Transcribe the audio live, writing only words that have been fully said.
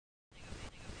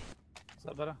Is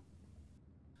that better?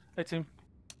 Hey team.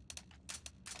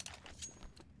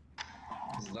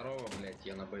 Здорово, блять,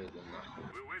 я на бейду нахуй.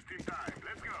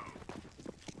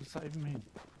 What's that even mean?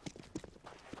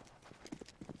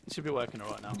 It should be working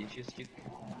alright now. Did you skip?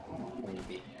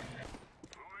 Maybe.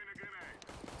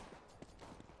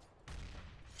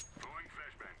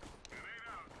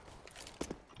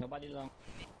 Nobody long.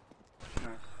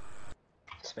 Nice.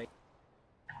 Space.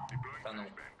 Tunnel.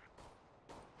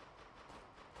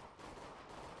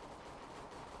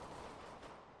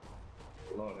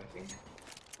 Lord, I think.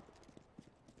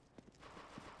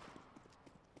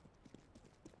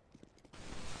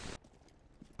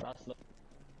 Last look.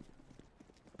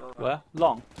 Where?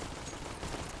 Long.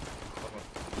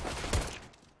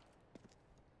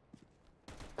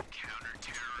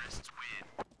 Counter-terrorists win.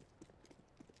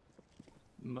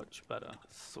 Much better.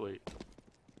 Sweet.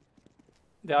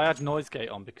 Yeah, I had noise gate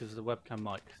on because of the webcam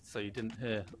mic, so you didn't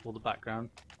hear all the background.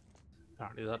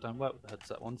 Apparently that don't work with the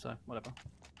headset one, so whatever.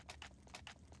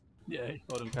 Yay,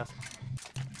 well done, Cass.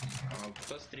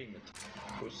 Кто стримит?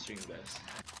 Who stream, guys?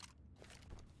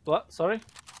 What? Sorry?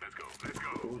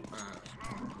 Who?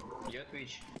 Your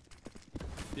Twitch.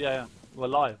 Yeah, we're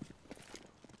live.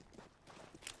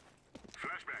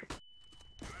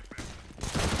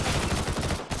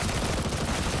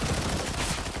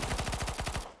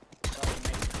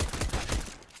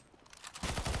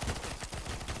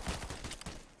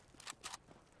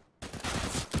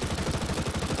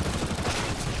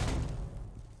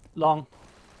 Long.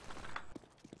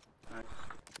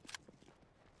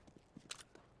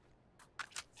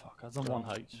 Fuck, I was on 1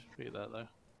 HP there though.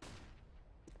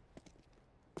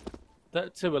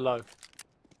 That 2 are low.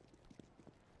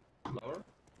 Lower?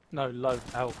 No, low.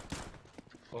 Out.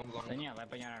 Long, long. Да не, vai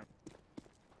apanhar.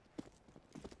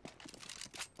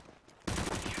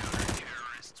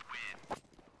 Counter-terrorists win.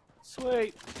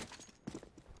 Sweet.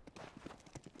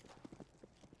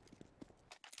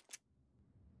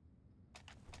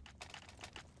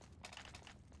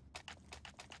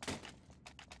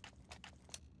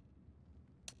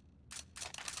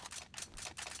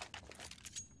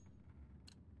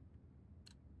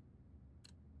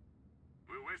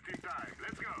 Time.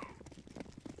 Let's go.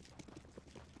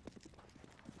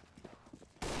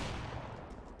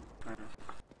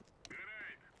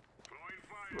 Grenade. Throwing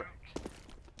fire. Wreck.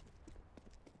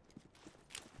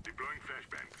 Deploying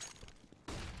flashbang.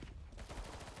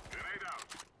 Grenade out.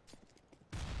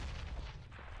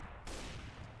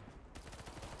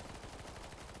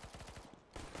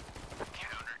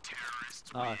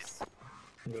 Counter-terrorists Nice.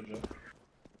 Good job.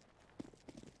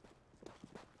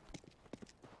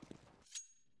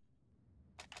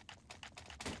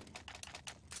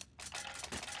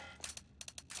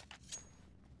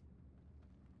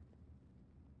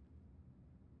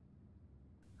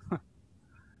 You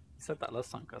said that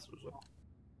last time, Casper, as well.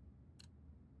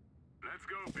 Let's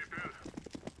go, people.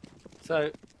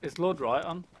 So, is Lord right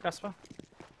on Casper?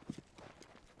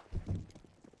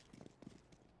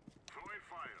 Throwing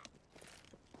fire.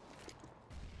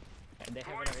 They have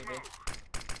Throwing it already. smoke.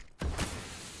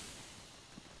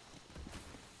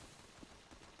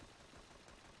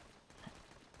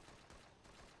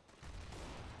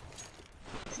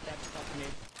 Steps up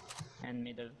mid and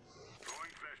middle.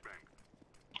 Throwing flashbang.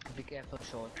 Be careful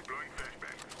short. Deploying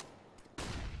flashbang.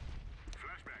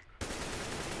 Flashbang.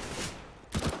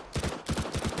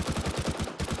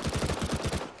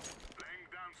 Laying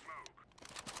down smoke.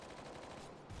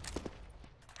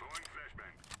 Throwing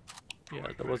flashbang. Yeah,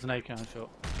 there was an AK shot.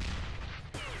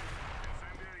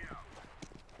 Incendiary out.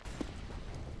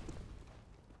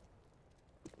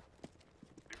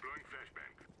 Deploying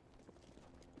flashbang.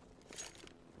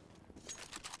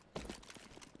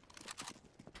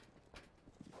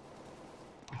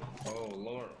 Oh,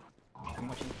 lower. I'm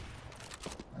watching.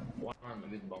 One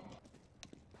with bomb.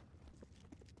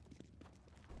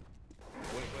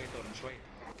 Wait, Orange, wait.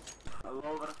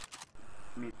 Lower.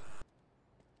 Mid.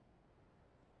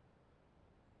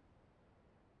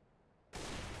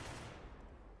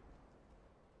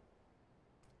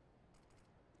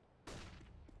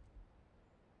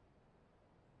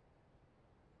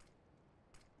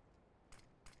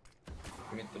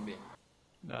 Mid to B.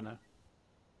 No, no.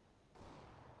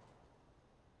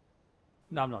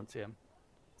 No, I'm not on TM.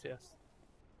 TS.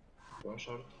 One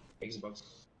short. Xbox.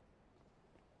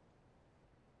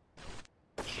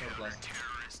 Short last.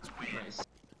 Nice.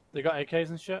 They got AKs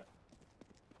and shit?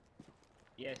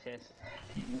 Yes, yes.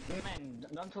 Man,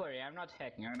 don't worry, I'm not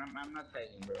hacking. I'm not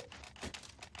hacking, bro.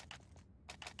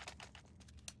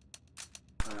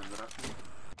 Drop me.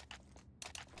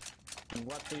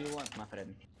 What do you want, my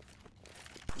friend?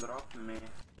 Drop me.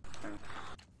 Thanks.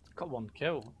 Got 1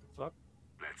 kill. What the fuck?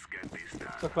 Let's Let's get this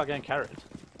done. Talk about getting carried.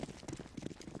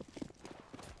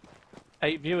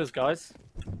 8 viewers, guys.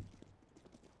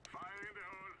 Fire in the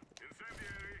hole.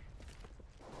 Incendiary.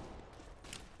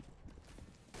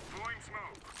 Throwing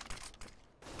smoke.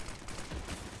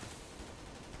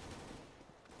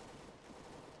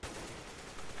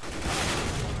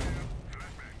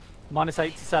 Minus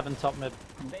 87 top mid.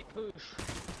 They push.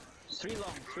 3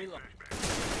 long, 3 long.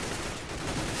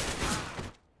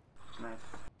 Nice.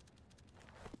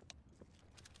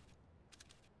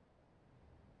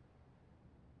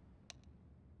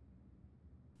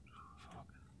 Fuck.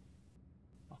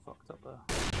 I fucked up there.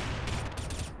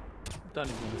 Don't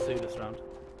even want to see this round.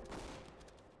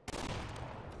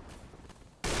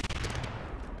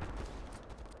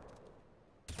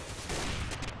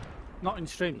 Not in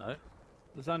stream though.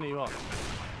 There's only what?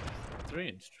 3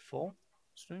 in 4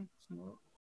 stream? Something like that.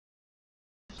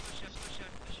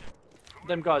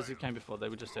 Them guys who came before, they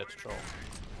were just there to troll.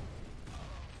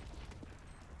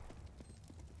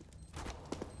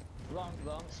 Long,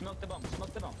 long. Smoke the bomb,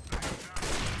 smoke the bomb.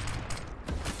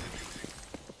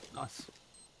 Nice.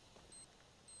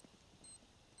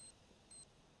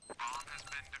 Bomb has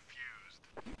been defused.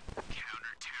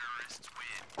 Counter-terrorists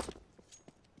win.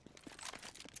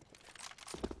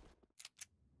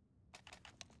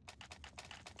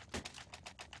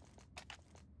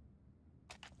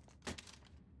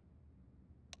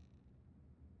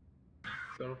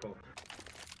 Purple.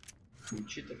 You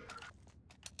cheated.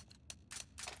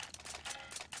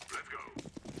 Let's go.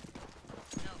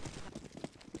 No,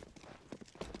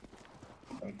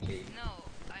 Okay. no,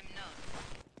 I'm not.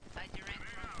 I direct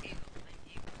from Eagle. I'm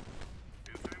Eagle.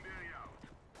 Incendiary out.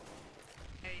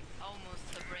 I almost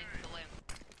break the lamp.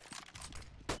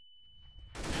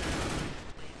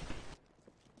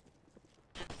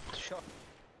 Shot.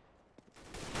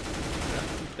 Yeah,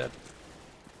 he's dead.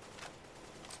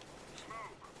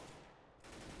 Smoke.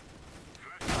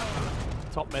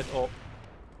 Top mid up.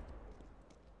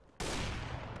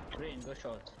 Green, go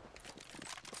short.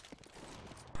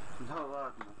 Да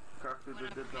ладно, как ты One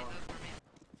up for me, догадался? go for me.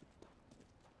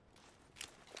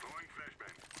 Throwing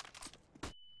flashbang.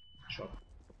 Shot.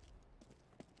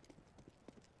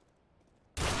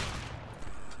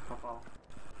 Попал.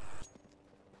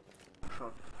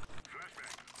 Шот.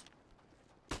 Flashbang.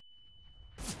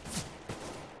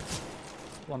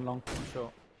 One long, one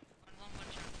short. One long, one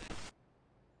short. Good.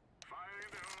 Fire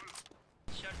in the hole.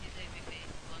 Short is AVP,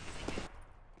 long is AK.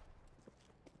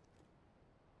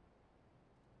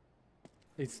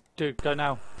 He's dude, go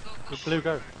now. Go, go, With blue,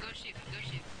 go. Go shift, go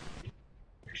shift.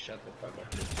 Shut the fuck up,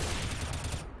 please.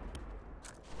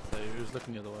 So he was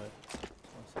looking the other way.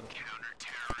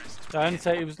 I didn't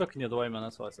say he was looking the other way, man.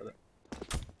 That's why I said it.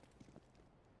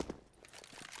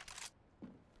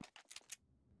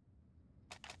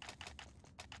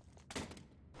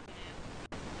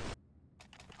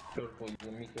 Purple,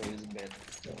 the micro is bad.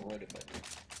 Don't worry about it.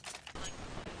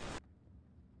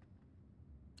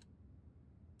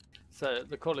 So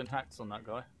they're calling hacks on that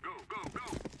guy. Go, go, go.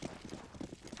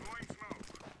 Throwing smoke.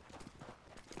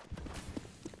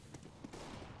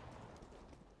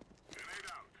 Grenade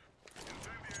out.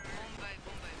 Incendiary. Bombay, Bombay,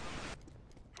 Bombay.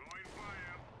 Throwing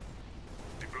fire.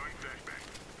 Deploying flashbang.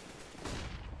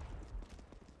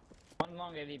 One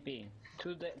long AVP.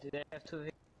 They have 2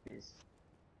 VPs.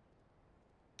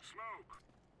 Smoke.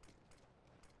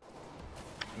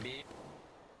 B.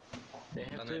 They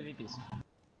have 2 VPs.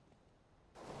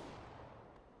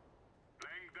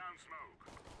 Laying down smoke.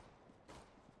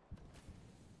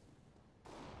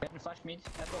 Can flash mid.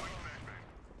 Apple. Throwing flashbang.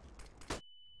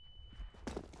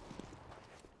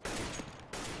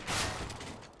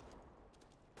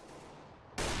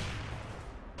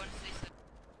 One CC.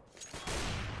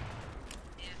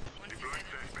 Yeah, one Deploying CC.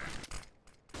 flashbang.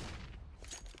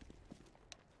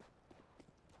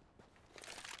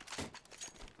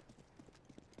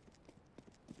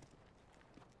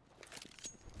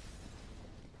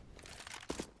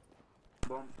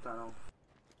 Bomb tunnel.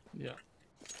 Yeah.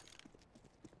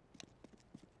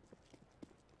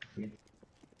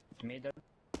 Middle.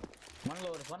 One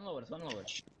lower, one lower, one lower.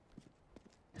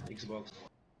 Xbox.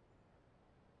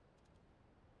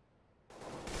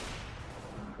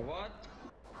 What?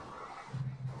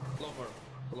 Lower.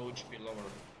 Low HP, lower.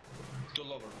 2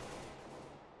 lower.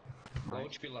 Low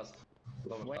HP last.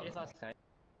 Lower Where is tunnel. last guy?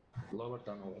 Lower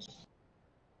tunnel was.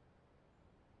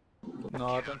 No,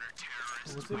 I don't.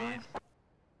 What was it like?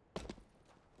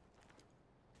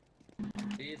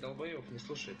 Ты долбоёб не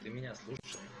слушай, ты меня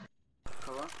слушай.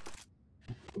 Кого?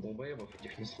 Долбоёбов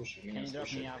этих не слушай, Can меня you drop me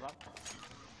слушай. up?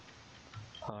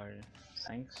 Or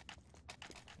thanks.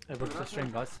 Everyone's to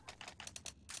stream, guys.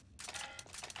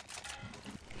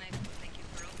 Nice, thank you,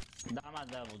 bro. Дама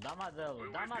дабл, дама дабл,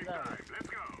 We're дама wasting дабл. time. Let's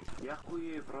go. Я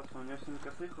хуею просто, у него 7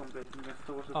 косых, он, блядь, вместо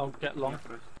того, I'll чтобы get меня long.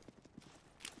 просит.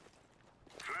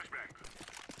 Flashbang.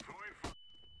 Throwing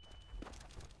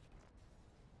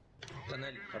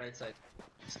Тоннель, right side.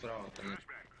 Справа тоннель.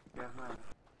 flashbang. Я знаю.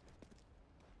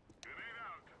 Grenade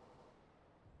out.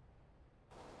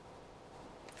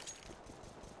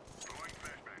 Throwing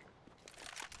flashbang.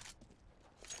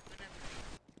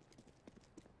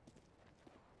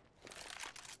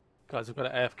 Guys, I've got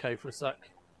an AFK for a sec.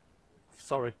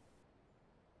 Sorry.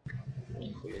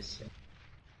 Нихуя себе.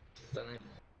 Тоннель.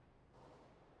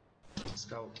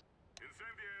 Скаут.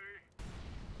 Incendiary.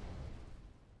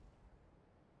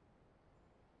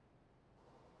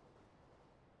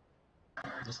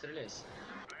 Не стреляйся.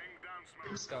 Laying down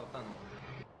smoke. Скаут там.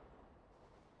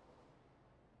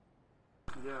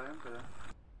 Делаем, да.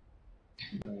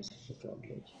 Найс, сука,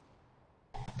 блядь.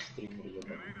 Стример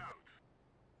ебаный. Grenade out.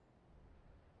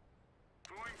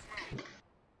 Throwing smoke.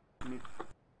 Мид.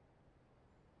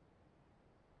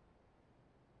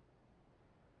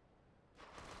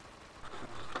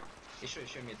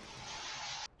 Еще мид.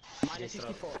 Minus Есть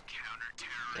сразу. 64.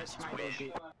 Catch my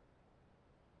baby.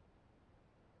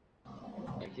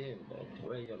 А где, блядь?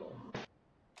 Where yellow?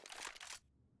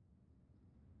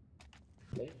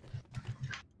 Дай.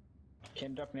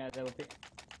 Can drop me as a OP.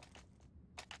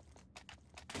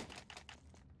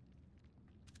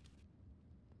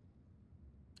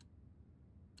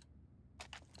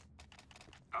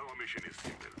 Our mission is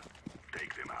simple.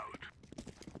 Take them out.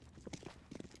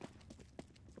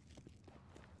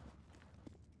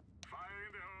 Fire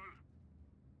in the hole.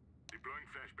 Deploying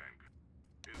flashbang.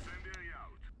 Incendiary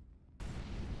out.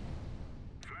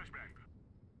 Flashbang.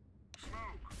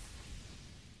 Smoke.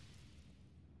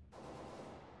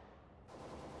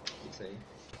 It's A.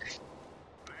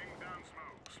 Laying down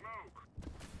smoke. Smoke.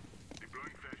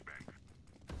 Deploying flashbang.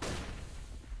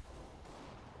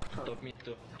 Top mid,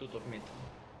 two top mid.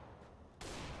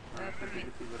 For me.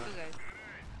 Two guys.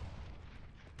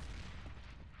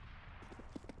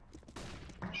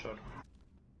 Short.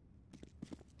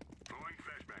 Throwing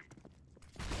flashbang.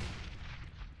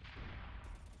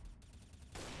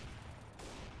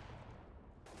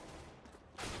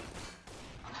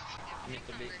 Mid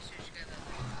to B.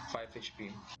 5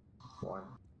 HP. 1.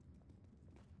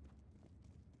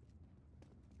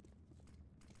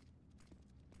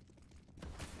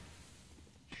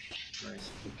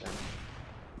 Nice, good time.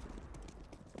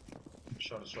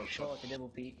 Short. Short, double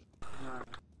P. Знаю.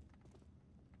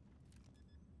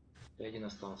 И один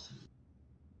остался.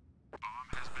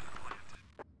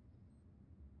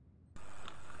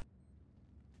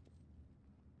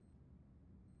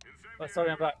 Oh,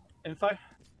 sorry, I'm back. Info?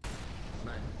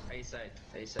 Nice.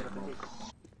 A side. Move.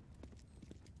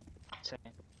 Same.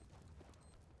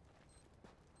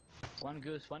 One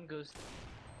goose, one goose.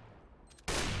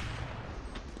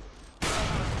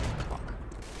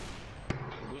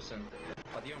 Гусен.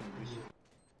 Подъем, гусь.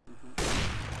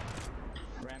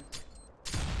 Ramp.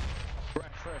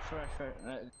 Rush.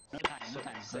 No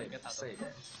time. Сейв. Get out. Сейв.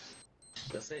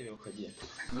 До сейва уходи.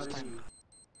 No time.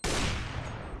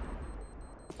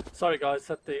 Sorry, guys,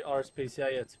 set the RSPCA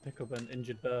here to pick up an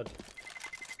injured bird.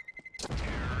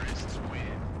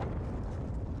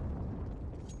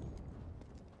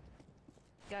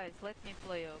 Guys, let me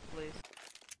play out, please.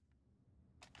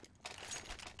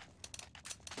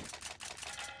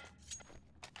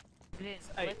 Blin,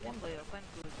 Hey, let me one- play off, I'm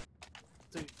good.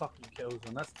 2 fucking kills,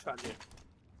 man. That's tragic.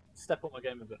 Step up my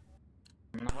game a bit.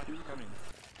 Nobody's coming.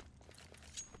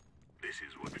 This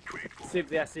is what we trade for. See if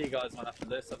the SE guys on after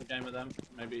this. Have a game with them.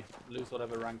 Maybe lose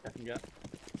whatever rank I can get.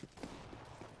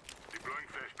 Deploying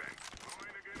flashbang.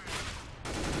 Throwing a grenade.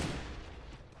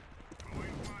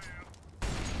 Throwing fire.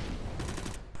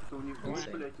 Что у них Ой.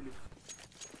 будет, блядь, или...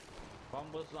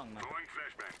 Combos long, man. Throwing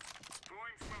flashbang.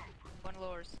 Throwing smoke. One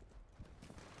lowers.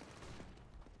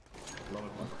 Lower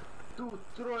one. Тут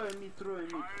трое мид. Fire in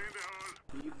the hole.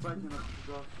 Ебать, не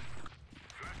напугался.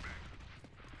 Flashbang.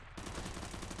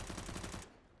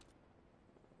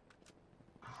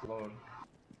 Lower.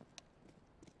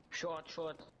 Short.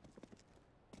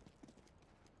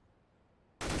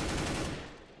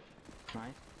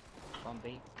 Nice. One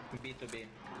B. B to B.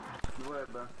 Двое,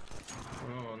 да.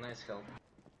 Oh, nice help.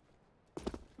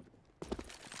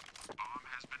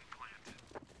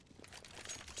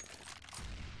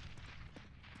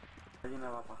 Один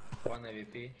лапа. 1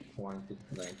 AVP, 1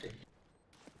 90.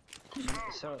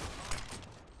 So,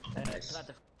 Nice.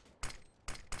 platform.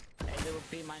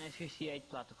 AWP minus 58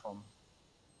 platform.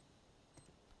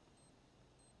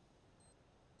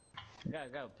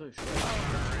 Go, push.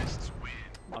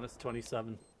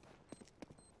 -27.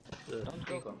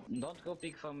 Don't go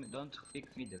pick from. Don't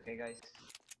pick mid, okay, guys?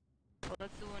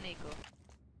 Let's do an eco.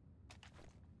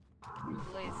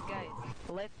 Please, guys,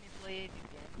 let me play it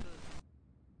again, good.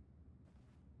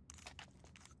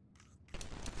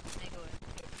 I go and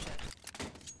chat.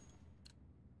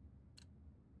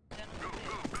 Then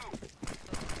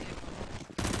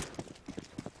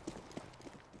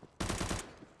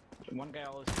One guy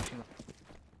always pushing.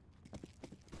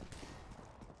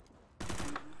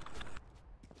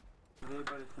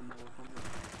 Wyjebali sobie mało pomysłu.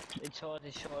 It's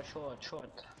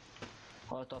short.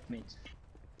 All top mid.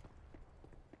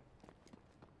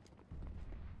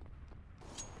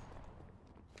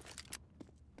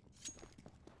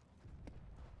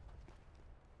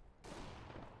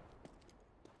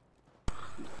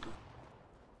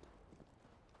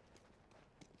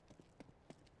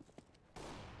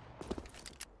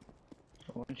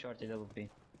 One short AWP.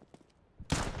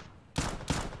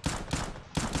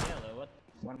 Yellow, what?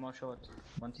 One more short.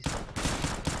 One T-stop.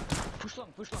 Push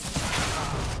long.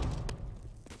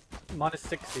 Minus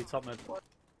 60, top mid. Oh,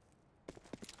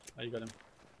 you got him.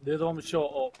 The other one was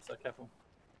short up, so careful.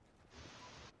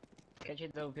 Catch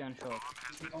it AWP on short.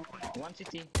 One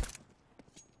CT.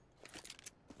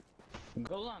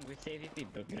 Go long with AVP,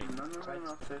 but great. No,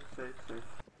 safe.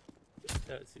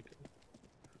 Yeah, it's secret.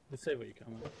 Let's say what you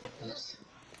can. Yes.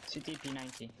 CT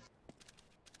P90.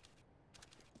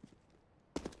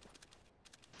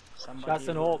 That's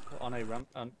an AWP on a ramp,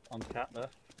 on cat there.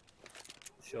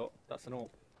 Short, that's an AWP.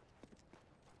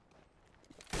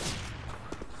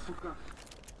 Suka.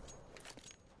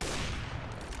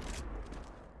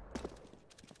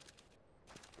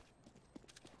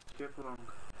 Careful long.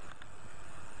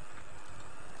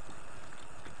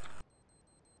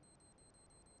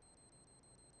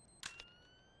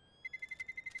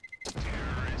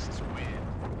 Terrorists win.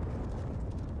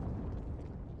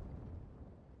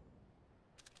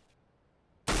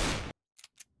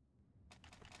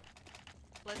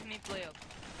 let me play up.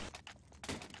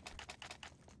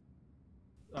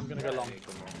 I'm gonna go long.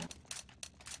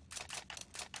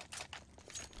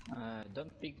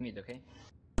 Don't pick mid, okay?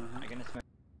 I'm gonna smash.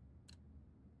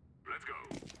 Let's go.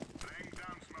 Laying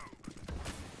down smoke.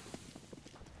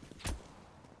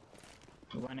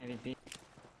 One AVP.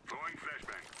 Throwing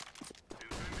flashbang.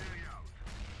 Incendiary out.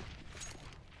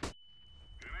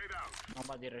 Grenade out.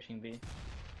 Nobody rushing B.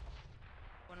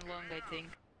 One long, I think.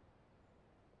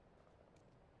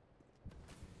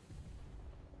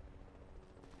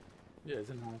 Yeah, it's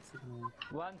in house.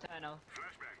 One tunnel.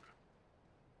 Flashbang.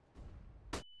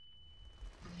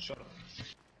 Short.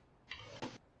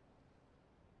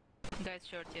 Guys,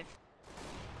 short, yeah.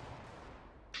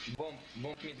 Bomb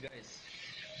mid, guys.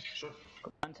 Short.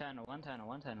 One tunnel. Throwing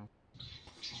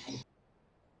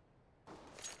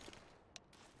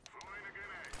a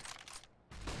grenade.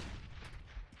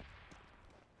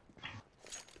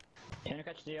 Can you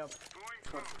catch the up? Throwing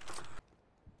smoke.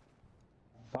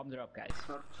 Bomb drop, guys.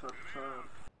 Short.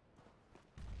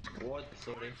 What?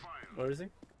 Sorry. Fire. Where is he?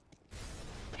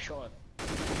 Short.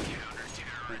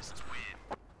 Counter-terrorists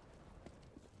win.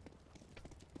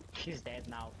 He's dead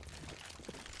now.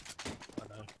 I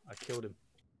know, I killed him.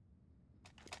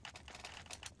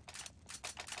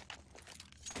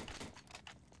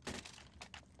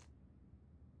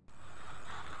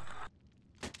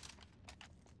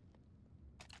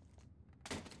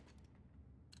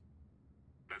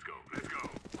 Let's go.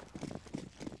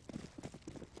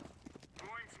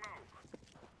 Throwing smoke.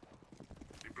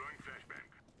 Deploying flashbang.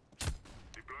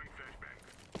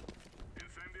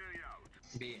 Incendiary out.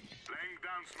 B. Laying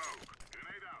down smoke.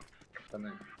 Grenade out.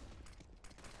 Tunnel.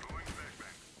 Throwing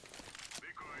flashbang.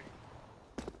 Decoy.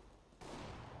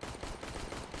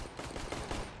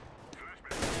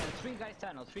 Flashbang. Three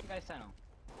guys tunnel.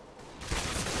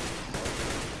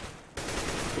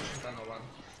 Push tunnel one.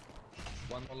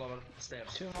 One all over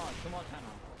stairs. Two more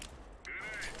tunnel.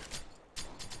 Grenade.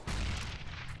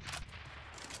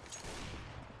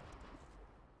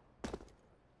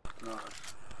 Nice.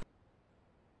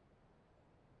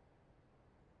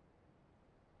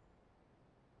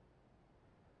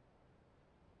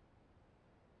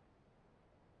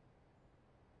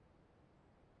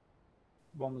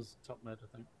 One was top mid, I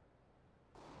think.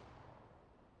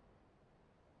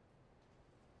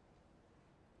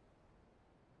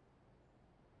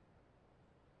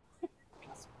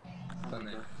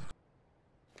 Tunnel.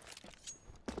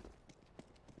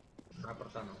 Upper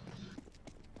tunnel.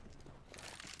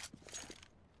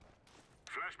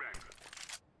 Flashbang.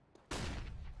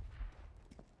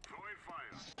 Throwing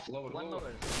fire. Lower. One lower.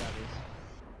 That is.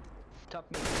 Top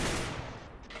mid.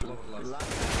 Lower last.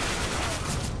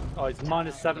 Oh, it's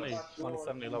minus 70. Minus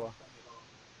 70 lower.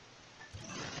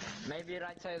 Maybe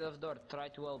right side of door. Try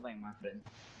to wallbang, my friend.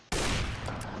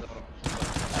 Door.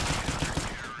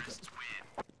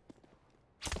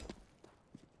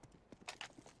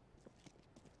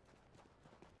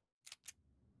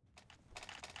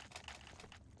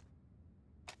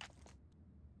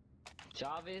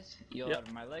 Jarvis, you're Yep.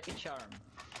 my lucky charm.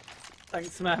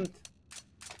 Thanks, man.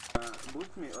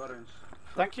 Boost me orange.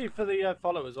 Thank you for the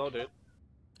follow as well, dude.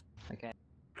 Okay.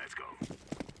 Let's go.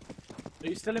 Are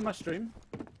you still in my stream?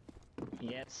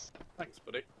 Yes. Thanks,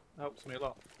 buddy. Helps me a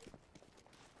lot.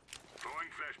 Throwing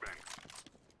flashbang.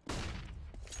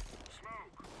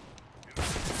 Smoke.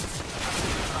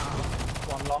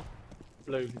 One long.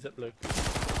 Blue. He's at blue. Throwing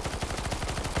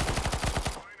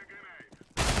a grenade.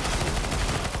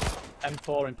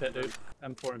 M4 in pit, dude.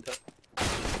 M4 in pit.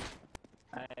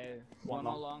 One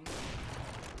more long.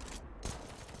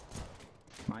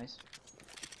 Nice.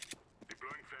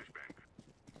 Deploying flashbang.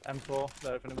 M4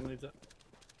 there if anyone needs it.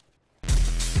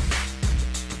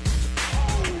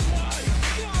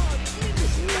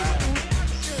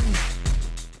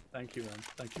 Thank you, man.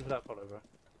 Thank you for that follow, bro.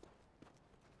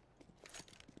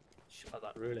 Shit like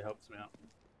that really helps me out.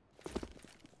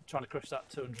 I'm trying to crush that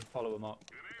 200 follower mark.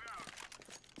 Grenade out.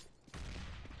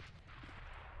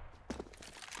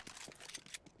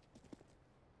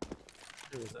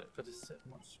 Who is it? If I just sit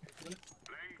and watch for a minute.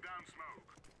 Laying down smoke.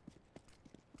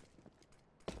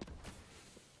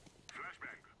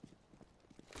 Flashbang.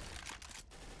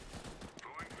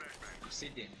 Throwing flashbang.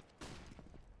 City.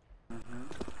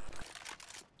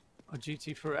 A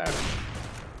GT Ferrari.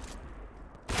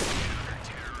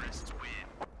 Terrorists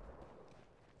win.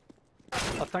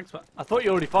 Oh, thanks, man. I thought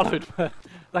you already followed.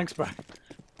 Thanks, bro.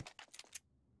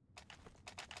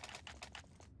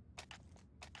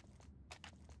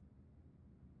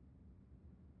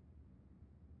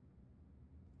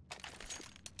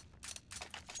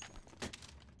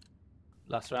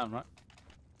 Last round, right?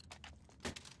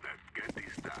 Let's get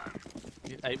this done.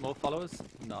 Need 8 more followers?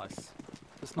 Nice.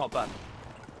 It's not bad,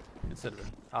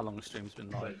 considering how long the stream's been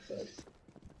live.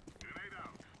 Grenade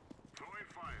out. Throwing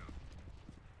fire.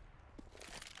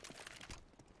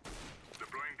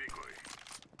 Deploying decoy.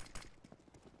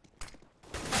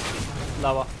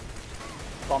 Lower.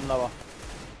 Bomb lower.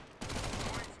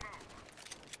 Throwing smoke.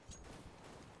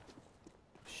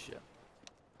 Shit.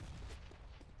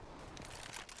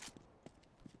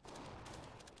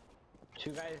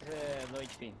 Two guys low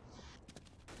HP.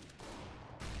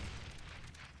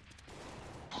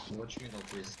 Watch me now,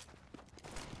 please.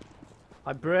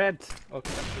 Hi, Bread.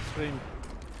 Welcome back to the stream.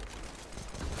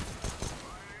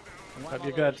 One Hope more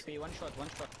you're low good. HP, one shot, one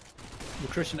shot. We're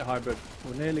crushing it, Hybrid.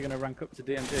 We're nearly going to rank up to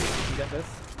DMG. We can get this.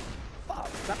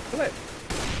 Fuck, that flip.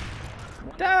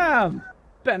 Damn!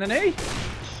 Benany!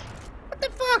 What the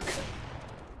fuck?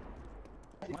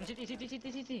 One CT.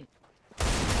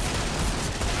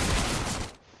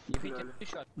 You hit him, two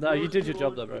shot. No, you did your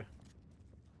job though, bro.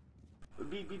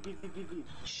 B.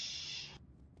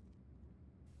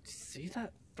 See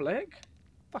that flag?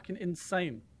 Fucking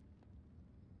insane.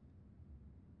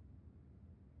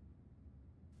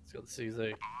 It's got the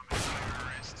CZ.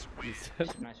 He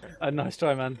said- Nice one. Nice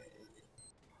try, man.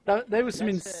 There was some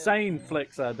Let's, insane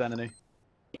flicks there, Benany.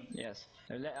 Yes.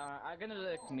 I'm gonna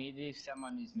look mid if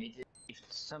someone is mid. If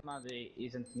somebody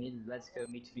isn't mid, let's go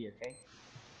mid to B, okay?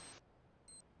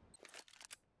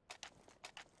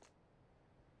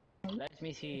 Let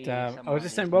me see. Damn. I someone was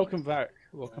just is saying, mid. welcome back.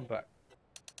 Welcome back.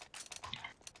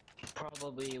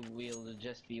 Probably will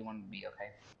just be one B,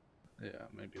 okay? Yeah,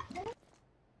 maybe.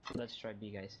 Let's try B,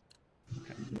 guys.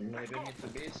 Maybe need to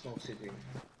be smoke city.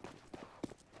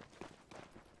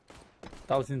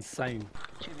 That was insane.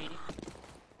 2B.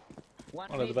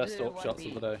 One of the best AWP shots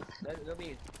of the day. Let's go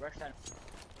B. Rush time.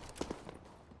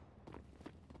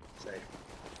 Safe.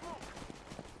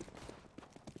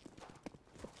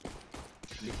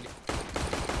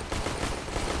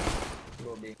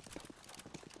 Go B.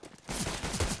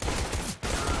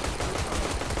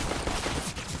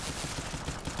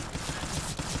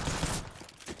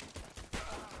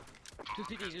 Two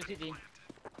CT.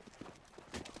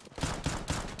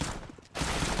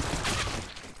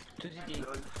 Two CT.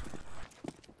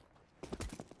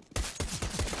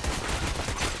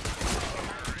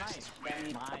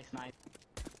 Nice.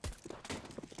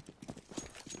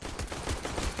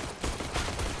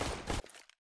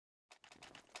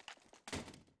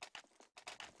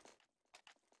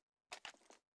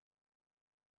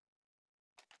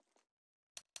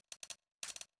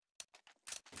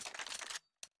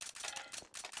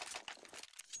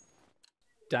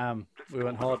 Damn, we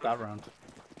went hard that round.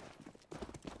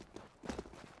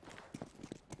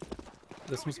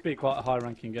 This must be quite a high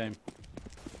ranking game.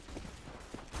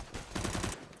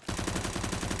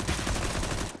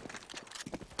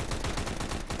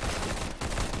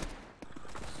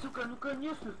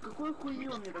 конечно, с какой хуйней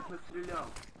он мне так настрелял?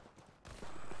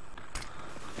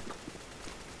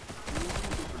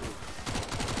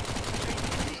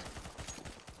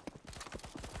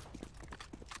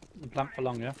 Plant for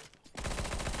long, yeah?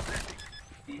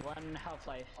 One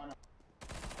half-life.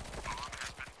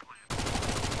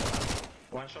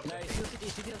 One shot. No, it's still city,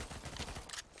 city.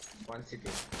 One city.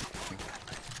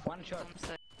 One shot. Bomb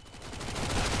site.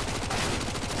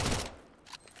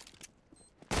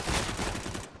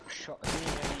 Shot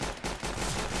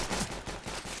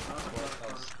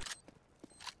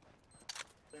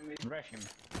me, rush him.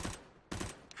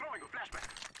 Throwing a flashback.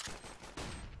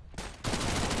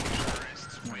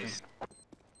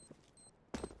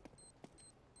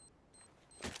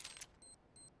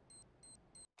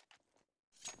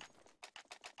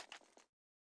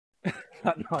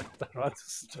 That night, I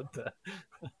just stood there.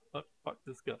 Fuck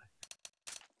this guy.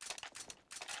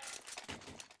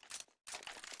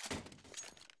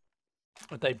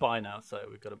 But they buy now, so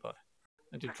we've got to buy.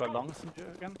 And do you try long messenger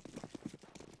again?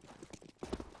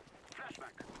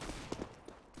 Flashback.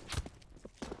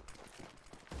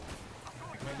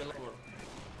 Maybe lower.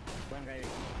 One guy.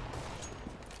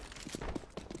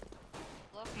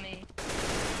 Block me.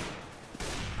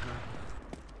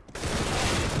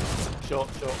 Short.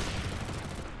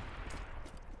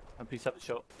 And piece up the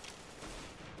short.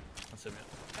 That's him,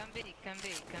 yeah. Can be.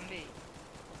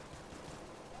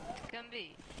 Can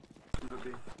be.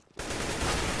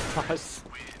 Nice.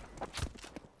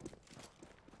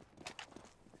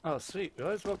 Oh, sweet,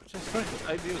 guys. Welcome to the stream.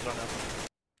 8 viewers right now.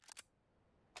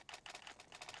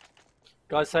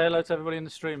 Guys, say hello to everybody in the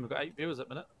stream. We've got 8 viewers at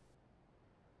the minute.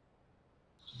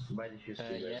 Buy the fuse,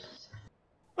 Yes.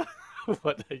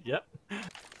 What? Yep. Buy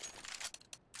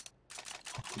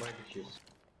the fuse.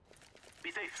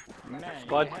 Be safe. Man,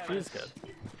 Buy you the have fuse, a- guys.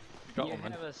 You got You one,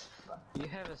 man. have, you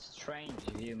have a strange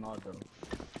view model.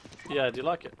 Yeah, do you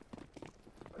like it?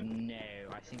 No,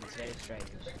 I think it's very strange.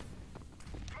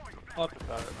 I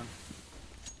prefer it, man.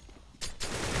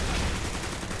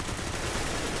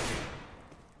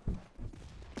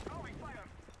 Throwing fire.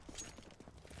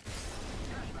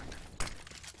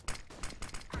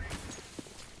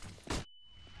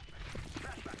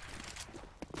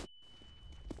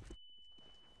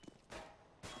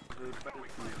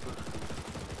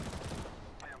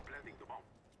 I am planting the bomb.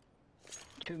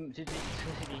 Two city.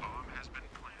 Bomb has been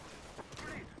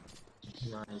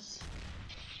planted. Nice.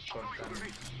 Short time.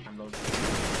 I'm low.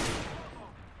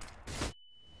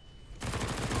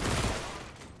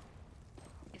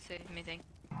 It's a meeting.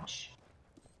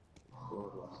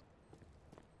 Good one.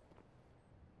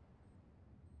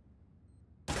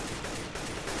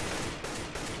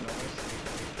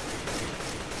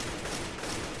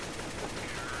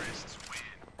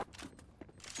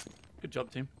 Good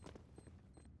job, team.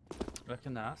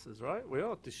 Reckon the asses, right? We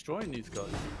are destroying these guys.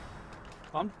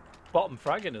 I'm bottom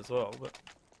fragging as well, but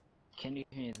Can you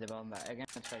hear the bomb? I'm gonna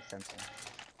try something.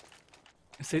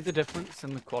 see the difference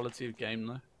in the quality of game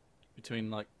though between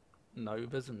like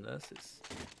Novas and this. It's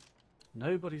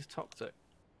nobody's toxic.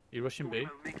 You rushing B? Will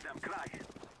make them cry.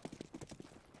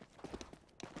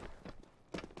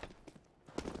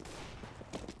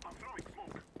 I'm throwing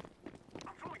smoke.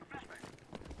 I'm throwing a flashback.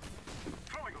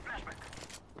 Throwing a flashback.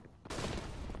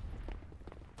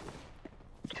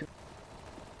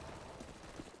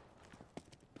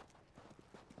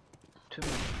 Two.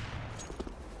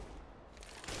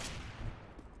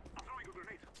 I'm throwing a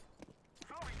grenade.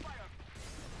 Throwing fire.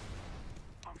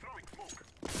 I'm throwing smoke.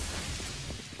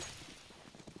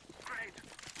 Grenade.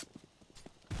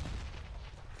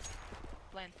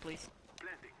 Plant, please.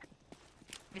 Planting.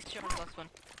 Mr. Sherman, last one.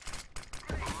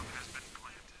 Bomb has been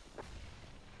planted.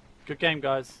 Good game,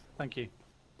 guys. Thank you.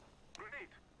 Grenade.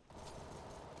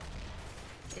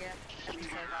 Yeah. We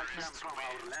like them from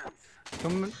our lands.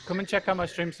 Come and check out my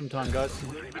stream sometime, guys.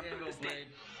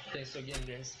 Thanks again,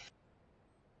 guys.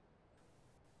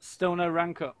 Still no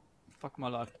rank up. Fuck my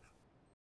life.